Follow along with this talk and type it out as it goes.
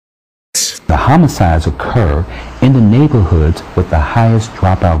The homicides occur in the neighborhoods with the highest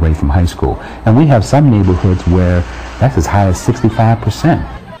dropout rate from high school. And we have some neighborhoods where that's as high as 65%.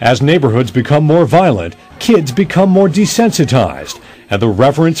 As neighborhoods become more violent, kids become more desensitized, and the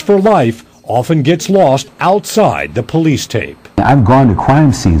reverence for life often gets lost outside the police tape. I've gone to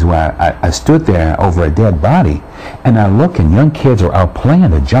crime scenes where I stood there over a dead body, and I look and young kids are out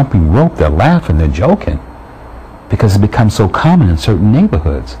playing the jumping rope, they're laughing, they're joking, because it's become so common in certain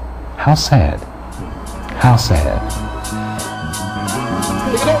neighborhoods. How sad. How sad.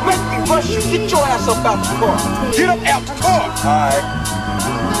 Nigga, don't make me rush you. Get your ass up out the car. Get up out the car. Alright.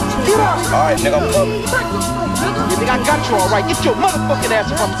 Get up. Alright, nigga, I'm coming. You think I got you alright? Get your motherfucking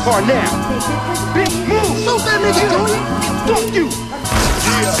ass up out the car now. Bitch, move. Shoot that nigga, Junior. Fuck you.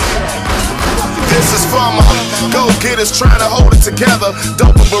 This is from go-getters trying to hold it together.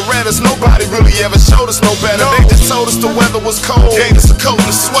 Dope and Berettas, nobody really ever showed us no better. They just told us the weather was cold, gave us a coat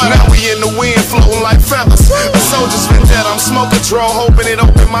and a sweater. Now we in the wind floating like feathers. A soldier's vendetta, I'm smoking dro, hoping it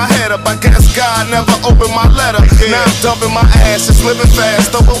open my head up. I guess God never opened my letter. Now I'm dumping my ashes, living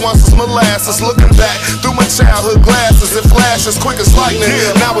fast, over once as molasses. Looking back through my childhood glasses, it flashes quick as lightning.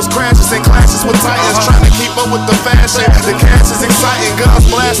 Now it's crashes and clashes with titans, trying to keep up with the fashion. The cash is exciting, guns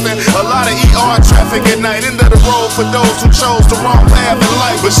blasting, a lot of ER traffic at night. End of the road for those who chose the wrong path in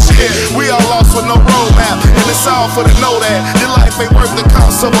life. But shit, we all lost with no roadmap, and it's all for the know that your life ain't worth the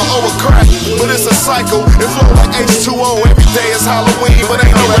cost of an over crack. But it's a cycle, it flow like H2O. Every day is Halloween, but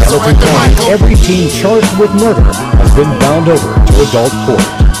ain't no resurrected Michael. Every teen charged with murder has been bound over to adult court.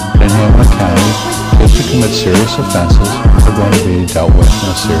 In Hamilton County, kids who commit serious offenses are going to be dealt with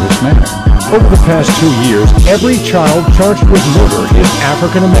in a serious manner. Over the past 2 years, every child charged with murder is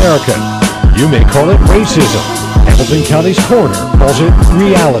African American. You may call it racism. Hamilton County's coroner calls it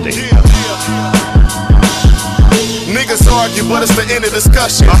reality. Niggas argue, but it's the end of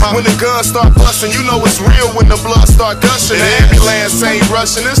discussion. When the guns start busting, you know it's real when the blood start gushing. The ambulance ain't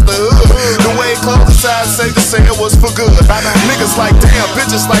rushing, it's the hood. The way it closed inside, safe to say it was for good. Niggas like damn,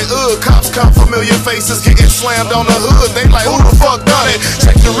 bitches like cops come, familiar faces getting slammed on the hood. They like, who the fuck done it?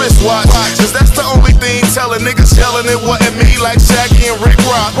 Check the wristwatch, cause that's the only thing telling niggas yelling it wasn't me, like Shaggy and Rick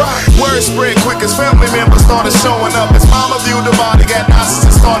Rock. Word spread quick as family members started showing up. His mama viewed the body, got nauseous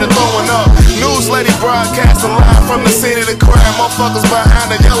and started throwing up. News lady broadcasting live from the scene of the crime. Motherfuckers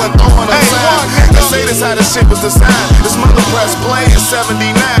behind her yelling, throwing up sign. They say this how the shit was designed. His mother pressed play in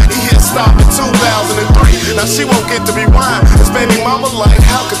 '79. He hit stop in 2003. Now she won't get to rewind. His baby mama like,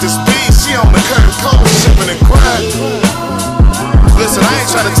 how could this be? She on the curb, cold, shipping and crying. Listen, I ain't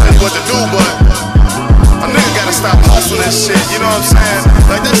trying to tell you what to do, but a nigga gotta stop hustling this shit, you know what I'm saying?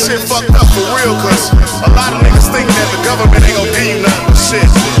 Like that shit fucked up for real, cause a lot of niggas think that the government ain't gonna give you nothing but shit.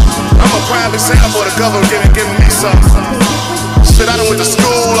 I'm a prime example of the government giving me something. Shit, I done went to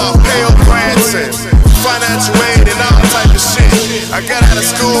school off Pell Grants and financial aid and all type of shit. I got out of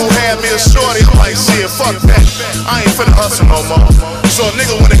school, had me a shorty, I'm like, shit, fuck that. I ain't finna hustle no more. So a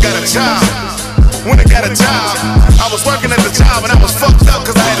nigga went and got a job. When I got a job, I was working at the job and I was fucked up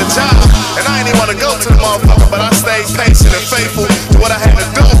cause I had a job. And I ain't even wanna go to the motherfucker, but I stayed patient and faithful to what I had to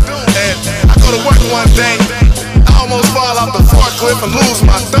do. And I go to work one day, I almost fall off the forklift and lose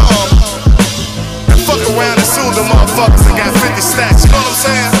my thumb. And fuck around and sue the motherfuckers and got 50 stacks, you know what I'm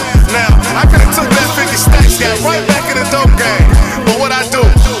saying? Now, I could've took that 50 stacks, got right back in the dope game. But what I do,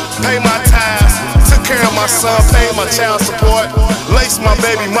 pay my tithes, took care of my son, paid my child support, laced my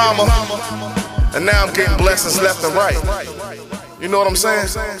baby mama. And now I'm getting blessings left and right. You know what I'm saying?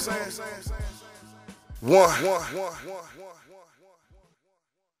 One.